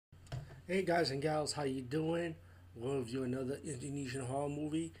Hey guys and gals, how you doing? We'll review another Indonesian horror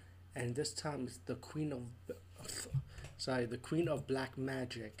movie, and this time it's the the Queen of Black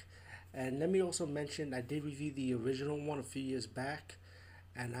Magic. And let me also mention I did review the original one a few years back,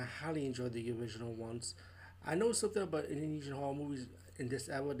 and I highly enjoyed the original ones. I know something about Indonesian horror movies in this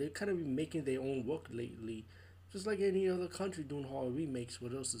era. They're kind of making their own work lately, just like any other country doing horror remakes.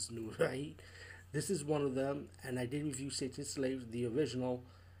 What else is new, right? This is one of them, and I did review Satan's Slaves, the original.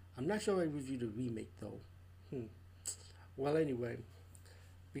 I'm not sure I reviewed the remake though. Hmm. Well, anyway,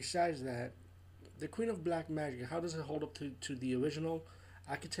 besides that, the Queen of Black Magic, how does it hold up to the original?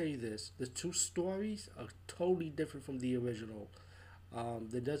 I can tell you this: the two stories are totally different from the original.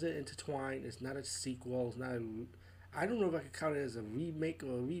 It doesn't intertwine. It's not a sequel. It's not. I don't know if I could count it as a remake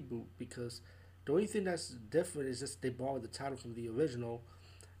or a reboot because the only thing that's different is just they borrowed the title from the original.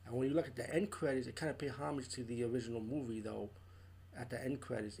 And when you look at the end credits, it kind of pay homage to the original movie though at the end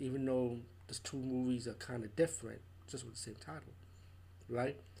credits, even though the two movies are kind of different, just with the same title,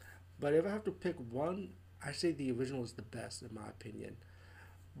 right? But if I have to pick one, I say the original is the best in my opinion.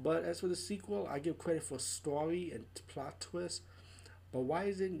 But as for the sequel, I give credit for story and plot twist. But why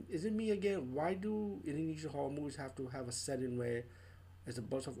is it me again? Why do Indonesian horror movies have to have a setting where there's a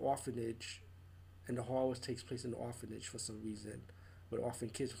bunch of orphanage and the horror takes place in the orphanage for some reason, with orphan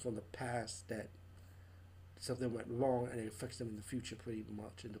kids from the past that something went wrong and it affects them in the future pretty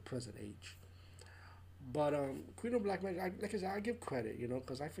much in the present age. But Queen of Black Magic, like I said, I give credit,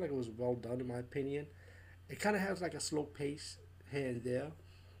 because I feel like it was well done in my opinion. It kind of has like a slow pace here and there,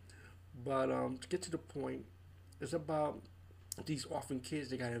 but to get to the point, it's about these orphan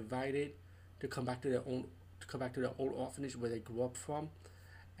kids that got invited to come back to their old orphanage where they grew up from,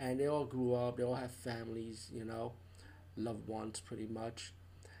 and they all grew up. They all have families, loved ones, pretty much.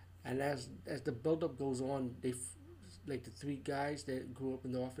 And as the buildup goes on, like the three guys that grew up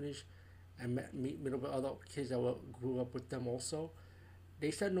in the orphanage and meet up with other kids that grew up with them also.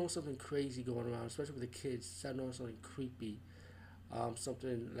 They start knowing something crazy going around, especially with the kids. Start knowing something creepy,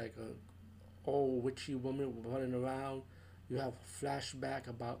 something like a old witchy woman running around. You have a flashback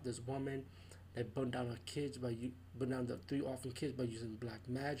about this woman that burned down her kids burned down the three orphan kids by using black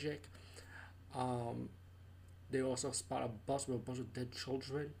magic. Um, they also spot a bus with a bunch of dead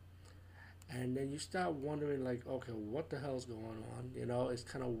children, and then you start wondering like, okay, what the hell's going on? It's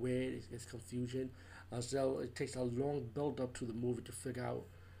kind of weird. It's confusion. So it takes a long build up to the movie to figure out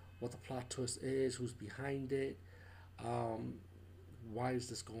what the plot twist is, who's behind it, um, why is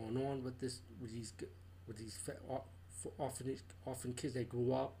this going on with orphan kids that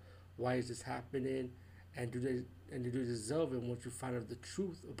grew up? Why is this happening? And do they deserve it once you find out the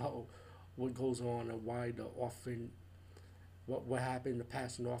truth about what goes on and why the orphan what happened in the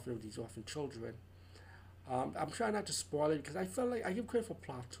past and often with these orphan children. I'm trying not to spoil it because I felt like I give credit for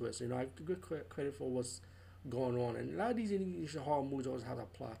plot twists. I give credit for what's going on, and a lot of these Indonesian horror movies always have a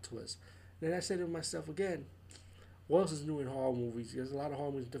plot twist. And then I said to myself again, what else is new in horror movies? There's a lot of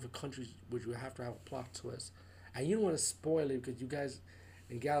horror movies in different countries which you have to have a plot twist, and you don't want to spoil it because you guys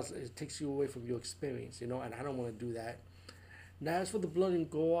and gals, it takes you away from your experience, and I don't want to do that. Now, as for the blood and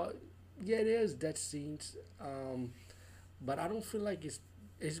gore, yeah, there's death scenes. But I don't feel like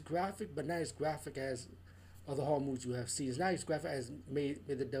it's graphic, but not as graphic as other horror movies you have seen. It's not as graphic as May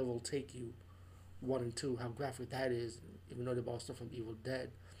the Devil Take You 1 and 2. How graphic that is, even though they bought stuff from Evil Dead.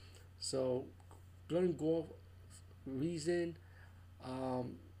 So, blood and gore reason,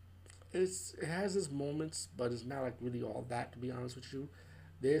 um, it has its moments, but it's not like really all that, to be honest with you.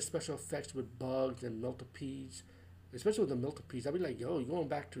 There's special effects with bugs and millipedes, especially with the millipedes. I'd be like, yo, you're going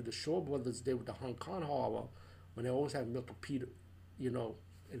back to the Shaw Brothers day with the Hong Kong horror when they always have millipede, in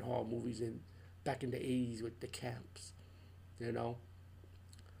horror movies and back in the 80s with the camps, you know.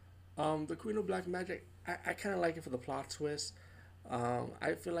 The Queen of Black Magic, I kind of like it for the plot twist.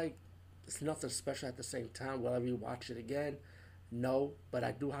 I feel like it's nothing special at the same time. Will I rewatch it again? No, but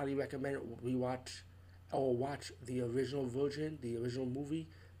I do highly recommend rewatch or watch the original version, the original movie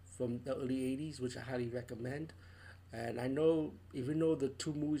from the early 80s, which I highly recommend. And I know, even though the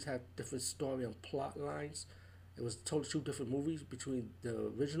two movies have different story and plot lines, it was totally two different movies between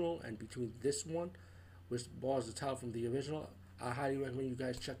the original and between this one, which borrows the title from the original. I highly recommend you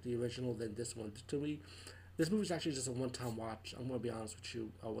guys check the original than this one. To me, this movie is actually just a one-time watch. I'm gonna be honest with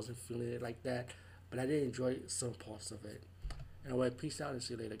you. I wasn't feeling it like that, but I did enjoy some parts of it. Anyway, peace out and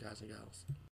see you later, guys and gals.